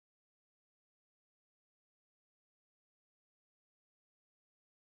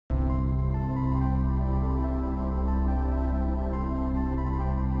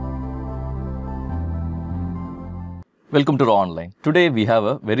Welcome to Raaonline. Today we have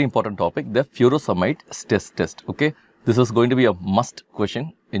a very important topic, the furosemide stress test. Okay, this is going to be a must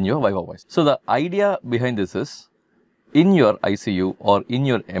question in your Viva voice. So the idea behind this is, in your ICU or in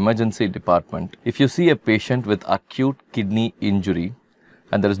your emergency department, if you see a patient with acute kidney injury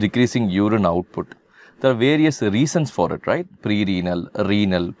and there is decreasing urine output, there are various reasons for it, right? Pre-renal,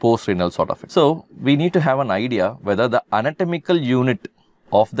 renal, post-renal sort of it. So we need to have an idea whether the anatomical unit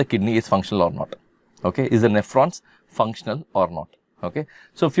of the kidney is functional or not. Okay, is the nephrons functional or not? Okay,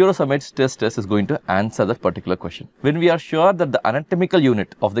 so furosemide stress test is going to answer that particular question. When we are sure that the anatomical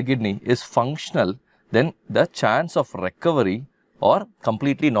unit of the kidney is functional, then the chance of recovery or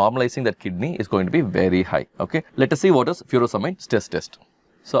completely normalizing that kidney is going to be very high. Okay, let us see what is furosemide stress test.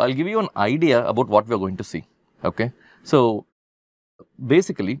 So I'll give you an idea about what we are going to see. Okay, so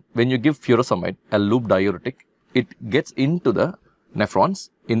basically when you give furosemide, a loop diuretic, it gets into the nephrons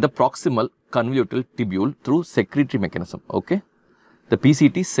in the proximal convolutal tubule through secretory mechanism. Okay, the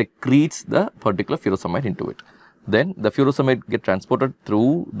PCT secretes the particular furosemide into it. Then the furosemide get transported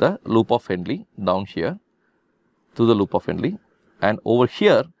through the loop of Henle down here to the loop of Henle, and over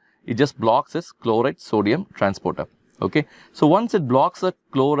here it just blocks this chloride sodium transporter. Okay, so once it blocks the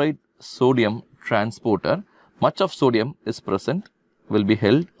chloride sodium transporter, much of sodium is present, will be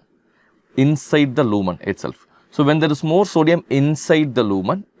held inside the lumen itself. So when there is more sodium inside the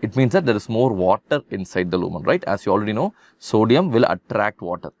lumen, it means that there is more water inside the lumen, right? As you already know, sodium will attract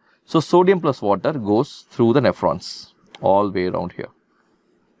water. So sodium plus water goes through the nephrons all the way around here.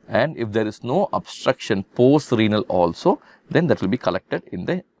 And if there is no obstruction post-renal also, then that will be collected in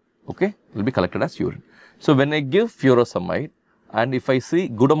the, okay, will be collected as urine. So when I give furosemide and if I see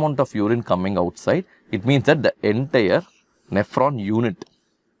good amount of urine coming outside, it means that the entire nephron unit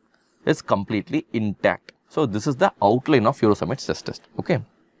is completely intact. So this is the outline of furosemide stress test. Okay.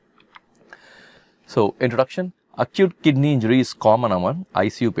 So introduction, acute kidney injury is common among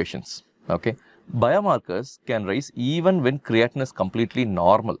ICU patients. Okay. Biomarkers can rise even when creatinine is completely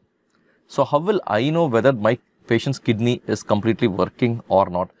normal. So how will I know whether my patient's kidney is completely working or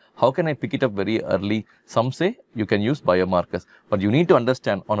not? How can I pick it up very early? Some say you can use biomarkers, but you need to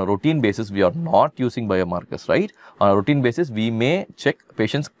understand on a routine basis we are not using biomarkers, right? On a routine basis we may check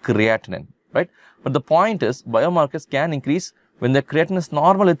patient's creatinine, right? But the point is biomarkers can increase when the creatinine is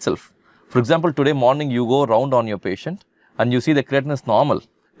normal itself. For example, today morning you go around on your patient and you see the creatinine is normal,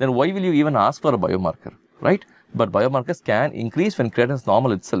 then why will you even ask for a biomarker, right? But biomarkers can increase when creatinine is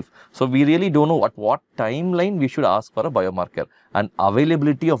normal itself. So we really don't know at what timeline we should ask for a biomarker, and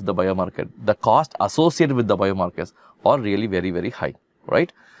availability of the biomarker, the cost associated with the biomarkers are really very high,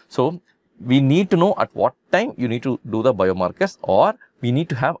 right? So we need to know at what time you need to do the biomarkers, or we need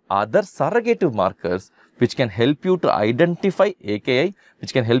to have other surrogative markers which can help you to identify AKI,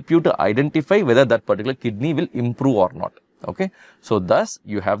 which can help you to identify whether that particular kidney will improve or not. Okay, so thus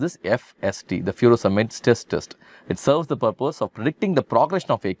you have this FST, the furosemide stress test. It serves the purpose of predicting the progression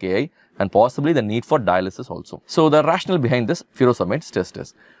of AKI and possibly the need for dialysis also. So the rationale behind this furosemide stress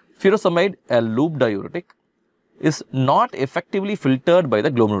test. Furosemide, a loop diuretic, is not effectively filtered by the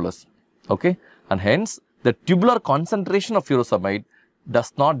glomerulus. Okay, and hence the tubular concentration of furosemide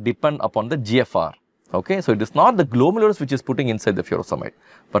does not depend upon the GFR. Okay, so it is not the glomerulus which is putting inside the furosemide,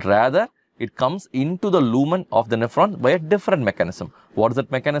 but rather it comes into the lumen of the nephron by a different mechanism. What is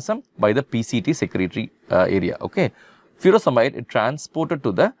that mechanism? By the PCT secretory area. Okay, furosemide is transported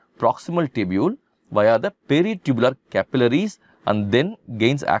to the proximal tubule via the peritubular capillaries and then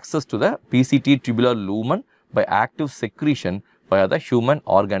gains access to the PCT tubular lumen by active secretion via the human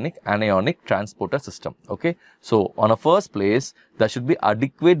organic anionic transporter system. Okay, so on a first place there should be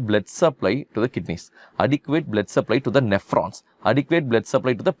adequate blood supply to the kidneys, adequate blood supply to the nephrons, adequate blood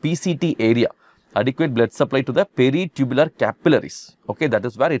supply to the PCT area, adequate blood supply to the peritubular capillaries. Okay, that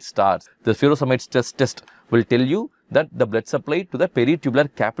is where it starts. The furosemide stress test will tell you that the blood supply to the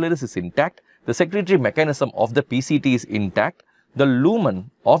peritubular capillaries is intact, the secretory mechanism of the PCT is intact, the lumen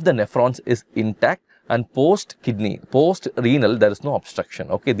of the nephrons is intact, and post-kidney, post-renal, there is no obstruction.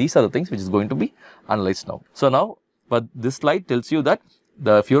 Okay, these are the things which is going to be analyzed now. So now, but this slide tells you that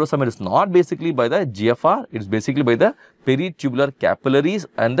the furosemide is not basically by the GFR, it is basically by the peritubular capillaries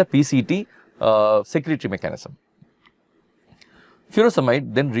and the PCT secretory mechanism.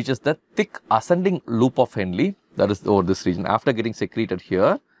 Furosemide then reaches the thick ascending loop of Henle, that is over this region. After getting secreted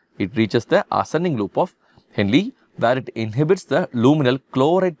here, it reaches the ascending loop of Henle, where it inhibits the luminal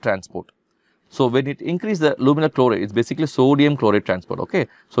chloride transport. So when it increases the luminal chloride, it's basically sodium chloride transport, okay.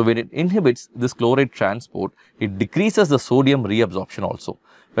 So when it inhibits this chloride transport, it decreases the sodium reabsorption also.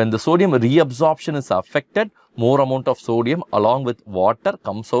 When the sodium reabsorption is affected, more amount of sodium along with water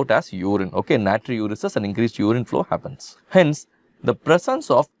comes out as urine, okay. Natriuresis and increased urine flow happens. Hence, the presence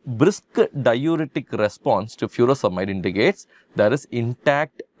of brisk diuretic response to furosemide indicates there is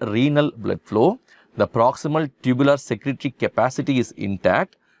intact renal blood flow, the proximal tubular secretory capacity is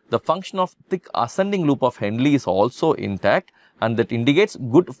intact, the function of thick ascending loop of Henle is also intact, and that indicates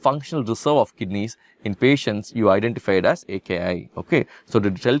good functional reserve of kidneys in patients you identified as AKI. Okay, so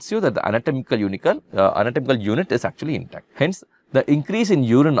it tells you that the anatomical unit is actually intact. Hence, the increase in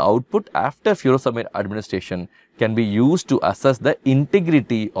urine output after furosemide administration can be used to assess the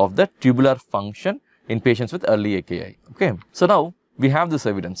integrity of the tubular function in patients with early AKI. Okay, so now we have this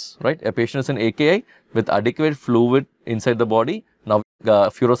evidence, right? A patient is in AKI with adequate fluid inside the body. Now,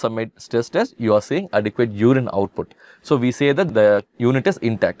 furosemide stress test, you are seeing adequate urine output. So we say that the unit is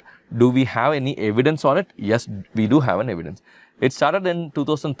intact. Do we have any evidence on it? Yes, we do have an evidence. It started in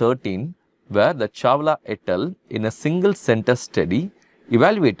 2013, where the Chawla et al. In a single center study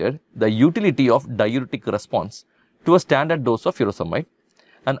evaluated the utility of diuretic response to a standard dose of furosemide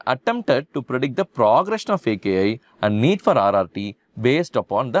and attempted to predict the progression of AKI and need for RRT based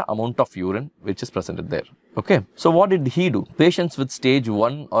upon the amount of urine which is presented there. Okay, so what did he do? Patients with stage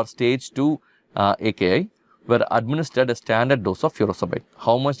 1 or stage 2 AKI were administered a standard dose of furosemide.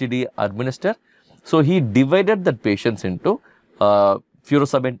 How much did he administer? So he divided the patients into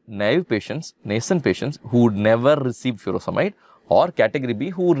furosemide naive patients, nascent patients who never received furosemide, or category B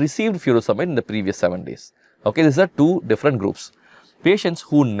who received furosemide in the previous 7 days. Okay, these are two different groups. Patients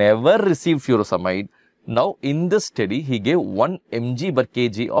who never received furosemide, now in this study he gave 1 mg per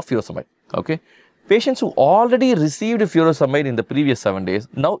kg of furosemide. Okay, patients who already received furosemide in the previous 7 days,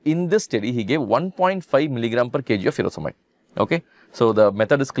 now in this study he gave 1.5 milligram per kg of furosemide. Okay, so the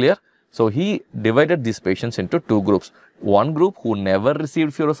method is clear. So he divided these patients into two groups. One group who never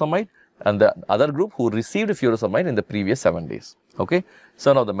received furosemide and the other group who received furosemide in the previous 7 days. Okay,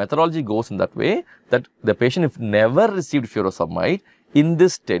 so now the methodology goes in that way that the patient if never received furosemide, in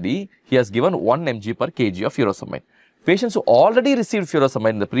this study he has given 1 mg per kg of furosemide. Patients who already received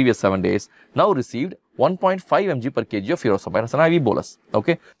furosemide in the previous 7 days now received 1.5 mg per kg of furosemide as an IV bolus.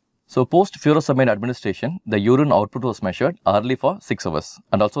 Okay, so post furosemide administration, the urine output was measured early for 6 hours,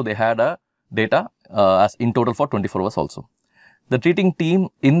 and also they had a data as in total for 24 hours also. The treating team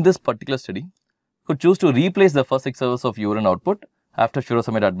in this particular study could choose to replace the first 6 hours of urine output after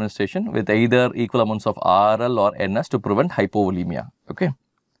furosemide administration with either equal amounts of RL or NS to prevent hypovolemia. Okay,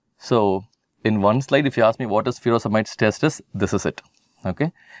 so in one slide, if you ask me what is furosemide stress test, this is it.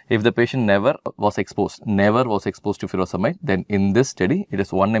 Okay, if the patient never was exposed to furosemide, then in this study it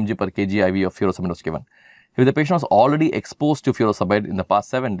is 1 mg per kg IV of furosemide was given. If the patient was already exposed to furosemide in the past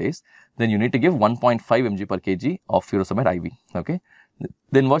 7 days, then you need to give 1.5 mg per kg of furosemide IV. Okay,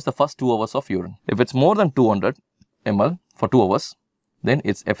 then watch the first 2 hours of urine. If it's more than 200 ml for 2 hours, then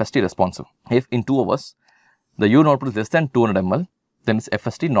it's FST responsive. If in 2 hours the urine output is less than 200 ml, then it's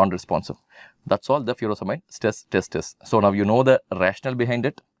FST non-responsive. That's all the furosemide stress test is. So now you know the rationale behind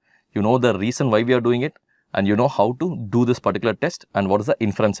it, you know the reason why we are doing it, and you know how to do this particular test and what is the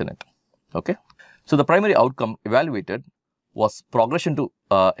inference in it. Okay, so the primary outcome evaluated was progression to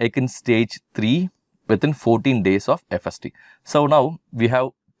Aiken stage 3 within 14 days of FST. So now we have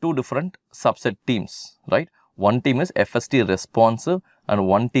two different subset teams, right? One team is FST responsive and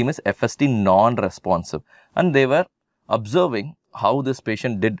one team is FST non-responsive, and they were observing how this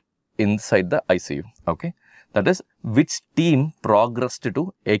patient did inside the ICU. Okay, that is which team progressed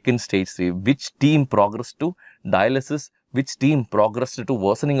to Aiken stage 3, which team progressed to dialysis, which team progressed to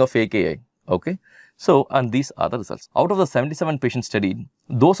worsening of AKI. Okay, so and these are the results. Out of the 77 patients studied,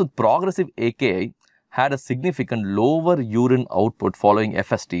 those with progressive AKI had a significant lower urine output following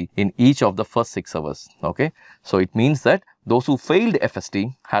FST in each of the first 6 hours. Okay, so it means that those who failed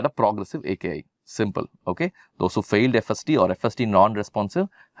FST had a progressive AKI. Simple. Okay, those who failed FST or FST non-responsive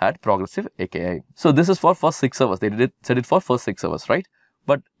had progressive AKI. So this is for first 6 hours. They said it for first 6 hours, right?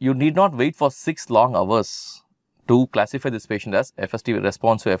 But you need not wait for 6 long hours to classify this patient as FST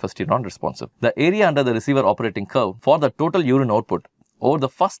responsive, FST non-responsive. The area under the receiver operating curve for the total urine output over the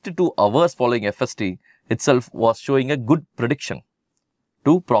first 2 hours following FST itself was showing a good prediction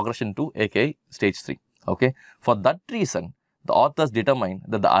to progression to AKI stage 3. Okay, for that reason, the authors determined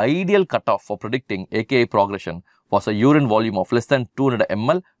that the ideal cutoff for predicting AKI progression was a urine volume of less than 200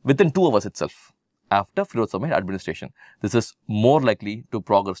 ml within 2 hours itself after furosemide administration. This is more likely to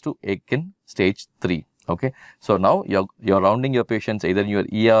progress to Aiken stage 3. Okay, so now you're rounding your patients either in your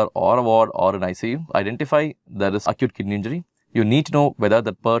ER or a ward or an ICU. Identify there is acute kidney injury. You need to know whether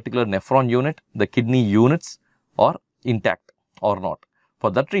the particular nephron unit, the kidney units are intact or not. For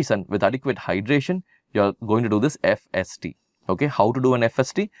that reason, with adequate hydration, you're going to do this FST. Okay, how to do an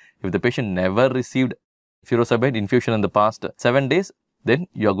FST? If the patient never received furosemide infusion in the past 7 days, then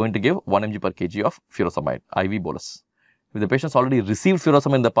you're going to give 1 mg per kg of furosemide IV bolus. If the patient's already received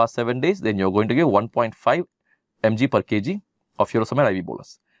furosemide in the past 7 days, then you're going to give 1.5 mg per kg of furosemide IV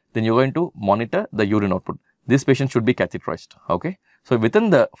bolus. Then you're going to monitor the urine output. This patient should be catheterized. Okay. So within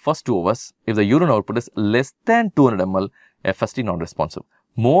the first 2 hours, if the urine output is less than 200 ml, FST non-responsive.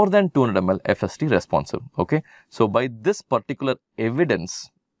 More than 200 ml, FST responsive. Okay. So by this particular evidence,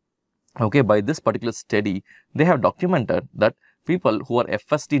 okay, by this particular study, they have documented that people who are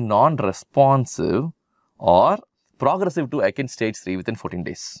FST non-responsive are progressive to again stage 3 within 14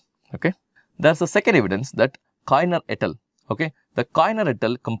 days. Okay. There's the second evidence that Koyner et al. Okay. The Koyner et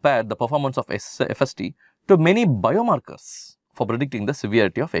al. Compared the performance of FST to many biomarkers for predicting the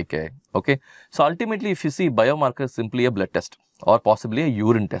severity of AKI. Okay. So ultimately, if you see biomarker is simply a blood test or possibly a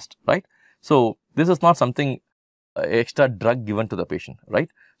urine test, right? So this is not something extra drug given to the patient, right?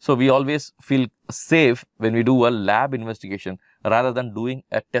 So we always feel safe when we do a lab investigation rather than doing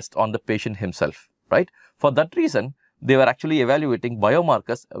a test on the patient himself, right? For that reason, they were actually evaluating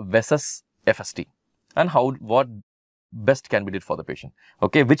biomarkers versus FST and what best can be did for the patient,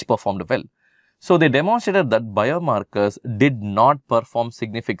 okay, which performed well. So they demonstrated that biomarkers did not perform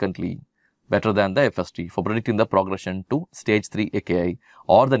significantly better than the FST for predicting the progression to stage 3 AKI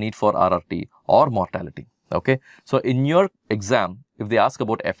or the need for RRT or mortality. Okay. So in your exam, if they ask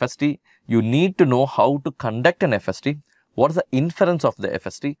about FST, you need to know how to conduct an FST, what is the inference of the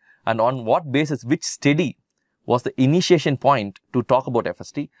FST, and on what basis, which study was the initiation point to talk about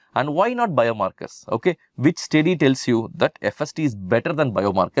FST, and why not biomarkers. Okay. Which study tells you that FST is better than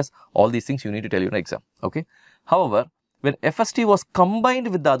biomarkers. All these things you need to tell you in exam. Okay. However, when FST was combined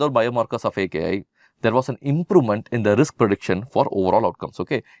with the other biomarkers of AKI, there was an improvement in the risk prediction for overall outcomes.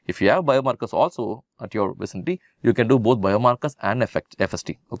 Okay. If you have biomarkers also at your vicinity, you can do both biomarkers and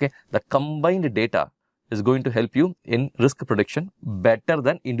FST. Okay. The combined data is going to help you in risk prediction better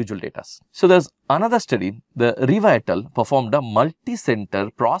than individual data. So there's another study, the Rewa et al. Performed a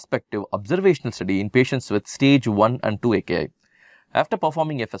multi-center prospective observational study in patients with stage 1 and 2 AKI. After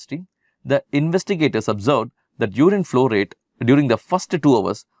performing FST, the investigators observed that urine flow rate during the first 2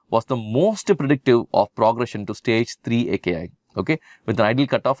 hours was the most predictive of progression to stage 3 AKI. Okay, with an ideal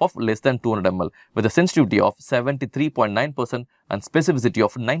cutoff of less than 200 ml, with a sensitivity of 73.9% and specificity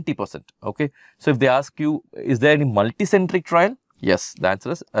of 90%. Okay, so if they ask you, is there any multicentric trial? Yes, the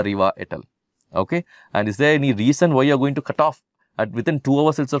answer is Rewa et al. Okay, and is there any reason why you are going to cut off at within 2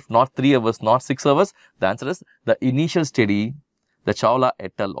 hours itself, not 3 hours, not 6 hours? The answer is the initial study, the Chawla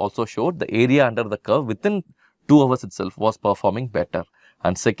et al. Also showed the area under the curve within 2 hours itself was performing better.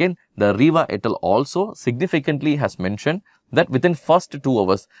 And second, the Rewa et al. Also significantly has mentioned that within first 2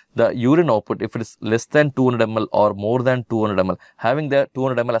 hours, the urine output, if it is less than 200 ml or more than 200 ml, having the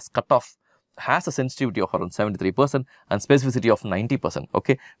 200 ml as cutoff, has a sensitivity of around 73% and specificity of 90%.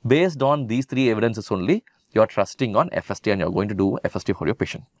 Okay, based on these 3 evidences only, you are trusting on FST and you are going to do FST for your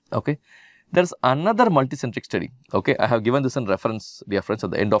patient. Okay, there's another multicentric study. Okay, I have given this in reference, dear friends,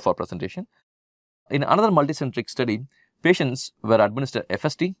 at the end of our presentation. In another multicentric study, patients were administered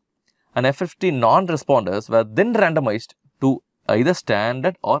FST and FST non-responders were then randomized to either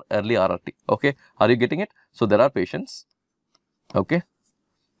standard or early RRT. Okay, are you getting it? So there are patients, okay,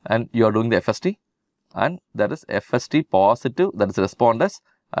 and you are doing the FST, and there is FST positive, that is responders,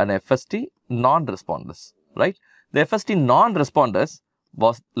 and FST non-responders, right? The FST non-responders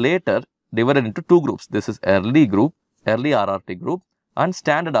was later divided into 2 groups. This is early group, early RRT group, and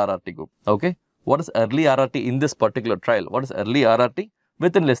standard RRT group. Okay, what is early RRT in this particular trial? What is early RRT?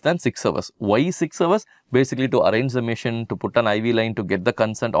 Within less than 6 hours. Why 6 hours? Basically to arrange the machine, to put an IV line, to get the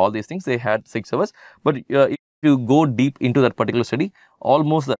consent, all these things, they had 6 hours. But if you go deep into that particular study,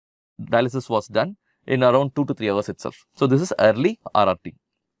 almost the dialysis was done in around 2 to 3 hours itself. So this is early RRT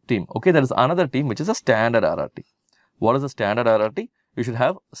team. Okay, there is another team which is a standard RRT. What is a standard RRT? You should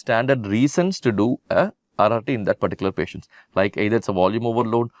have standard reasons to do a RRT in that particular patients, like either it's a volume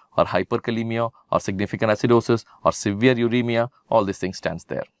overload or hyperkalemia or significant acidosis or severe uremia, all these things stands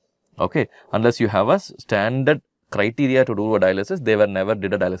there. Okay, unless you have a standard criteria to do a dialysis, they were never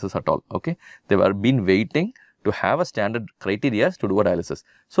did a dialysis at all. Okay, they were been waiting to have a standard criteria to do a dialysis.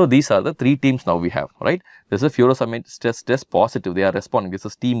 So these are the 3 teams now we have, right? This is furosemide test positive, they are responding. This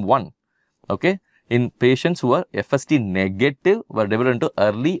is team 1. Okay, in patients who are FST negative were divided into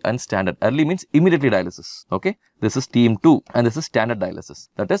early and standard. Early means immediately dialysis. Okay. This is team 2 and this is standard dialysis.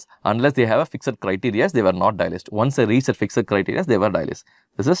 That is, unless they have a fixed criteria, they were not dialyzed. Once they reach a fixed criteria, they were dialyzed.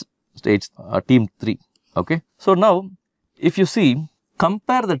 This is stage team 3. Okay. So now, if you see,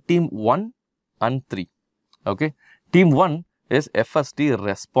 compare the team 1 and 3. Okay. Team 1 is FST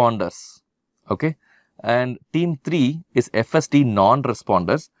responders. Okay. And team 3 is FST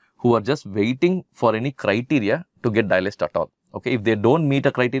non-responders who are just waiting for any criteria to get dialyzed at all. Okay. If they don't meet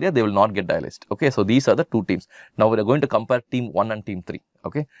a criteria, they will not get dialyzed. Okay. So these are the 2 teams. Now we are going to compare team 1 and team 3.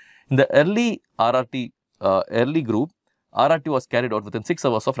 Okay. In the early RRT, early group, RRT was carried out within 6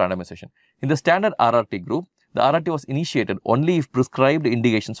 hours of randomization. In the standard RRT group, the RRT was initiated only if prescribed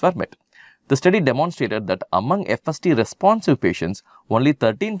indications were met. The study demonstrated that among FST responsive patients, only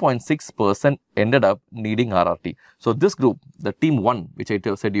 13.6% ended up needing RRT. So this group, the team 1, which I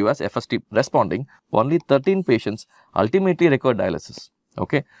said you as FST responding, only 13 patients ultimately required dialysis.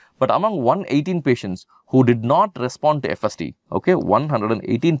 Okay. But among 118 patients who did not respond to FST, okay,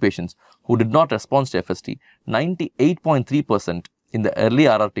 118 patients who did not respond to FST, 98.3% in the early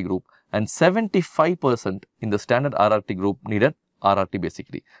RRT group and 75% in the standard RRT group needed RRT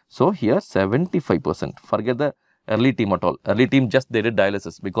basically. So here 75%. Forget the early team at all. Early team just they did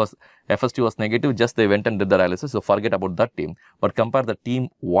dialysis because FST was negative, just they went and did the dialysis. So forget about that team. But compare the team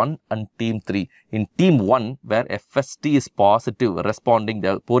 1 and team 3. In team 1 where FST is positive, responding, they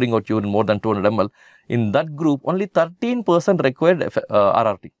are pouring out urine more than 200 ml. In that group only 13% required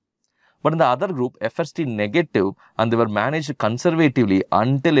RRT. But in the other group, FST negative, and they were managed conservatively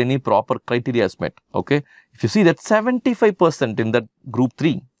until any proper criteria is met. Okay. If you see that 75% in that group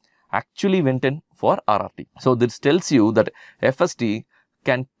 3 actually went in for RRT. So this tells you that FST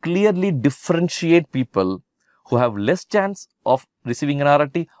can clearly differentiate people who have less chance of receiving an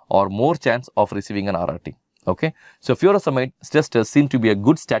RRT or more chance of receiving an RRT. Okay. So furosemide stress test seems to be a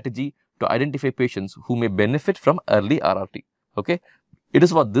good strategy to identify patients who may benefit from early RRT. Okay. It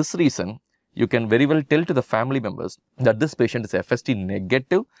is for this reason, you can very well tell to the family members that this patient is FST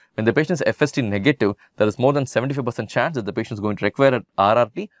negative. When the patient is FST negative, there is more than 75% chance that the patient is going to require an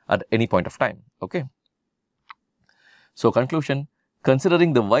RRT at any point of time. Okay. So conclusion,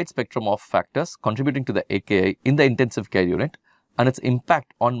 considering the wide spectrum of factors contributing to the AKI in the intensive care unit and its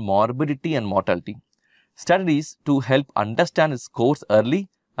impact on morbidity and mortality, studies to help understand its course early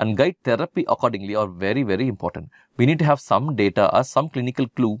and guide therapy accordingly are very, very important. We need to have some data or some clinical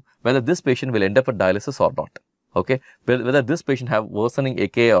clue whether this patient will end up at dialysis or not. Okay, whether this patient have worsening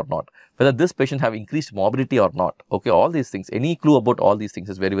AKI or not, whether this patient have increased morbidity or not. Okay, all these things, any clue about all these things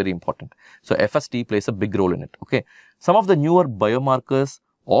is very, very important. So FST plays a big role in it. Okay, some of the newer biomarkers,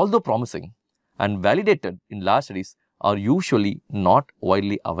 although promising and validated in large studies, are usually not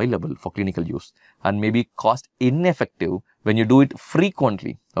widely available for clinical use and may be cost ineffective when you do it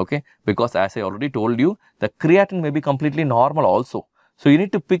frequently. Okay, because as I already told you, the creatinine may be completely normal also. So you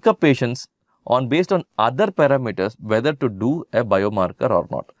need to pick up patients on based on other parameters whether to do a biomarker or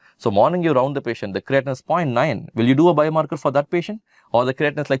not. So morning you round the patient, the creatinine is 0.9. Will you do a biomarker for that patient? Or the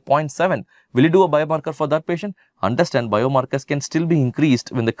creatinine is like 0.7. Will you do a biomarker for that patient? Understand, biomarkers can still be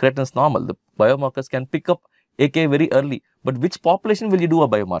increased when the creatinine is normal. The biomarkers can pick up AKI very early. But which population will you do a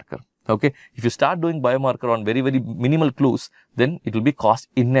biomarker? Okay, if you start doing biomarker on very, very minimal clues, then it will be cost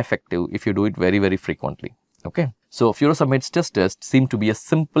ineffective if you do it very, very frequently. Okay, so furosemide stress test seems to be a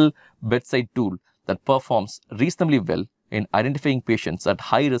simple bedside tool that performs reasonably well in identifying patients at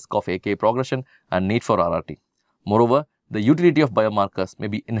high risk of AKI progression and need for RRT. Moreover, the utility of biomarkers may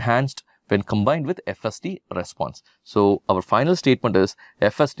be enhanced when combined with FST response. So our final statement is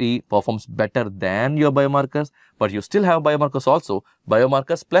FST performs better than your biomarkers, but you still have biomarkers also,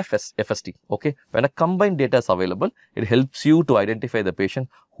 biomarkers plus FST. Okay, when a combined data is available, it helps you to identify the patient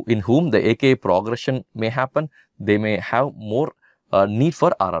in whom the AKI progression may happen. They may have more need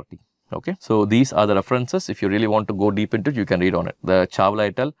for RRT. Okay, so these are the references. If you really want to go deep into it, you can read on it. The Chawla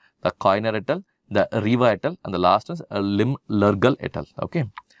et al., the Koyner et al., the Rewa et al., and the last is Lim Lergal et al. Okay.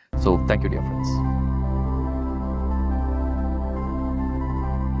 So thank you, dear friends.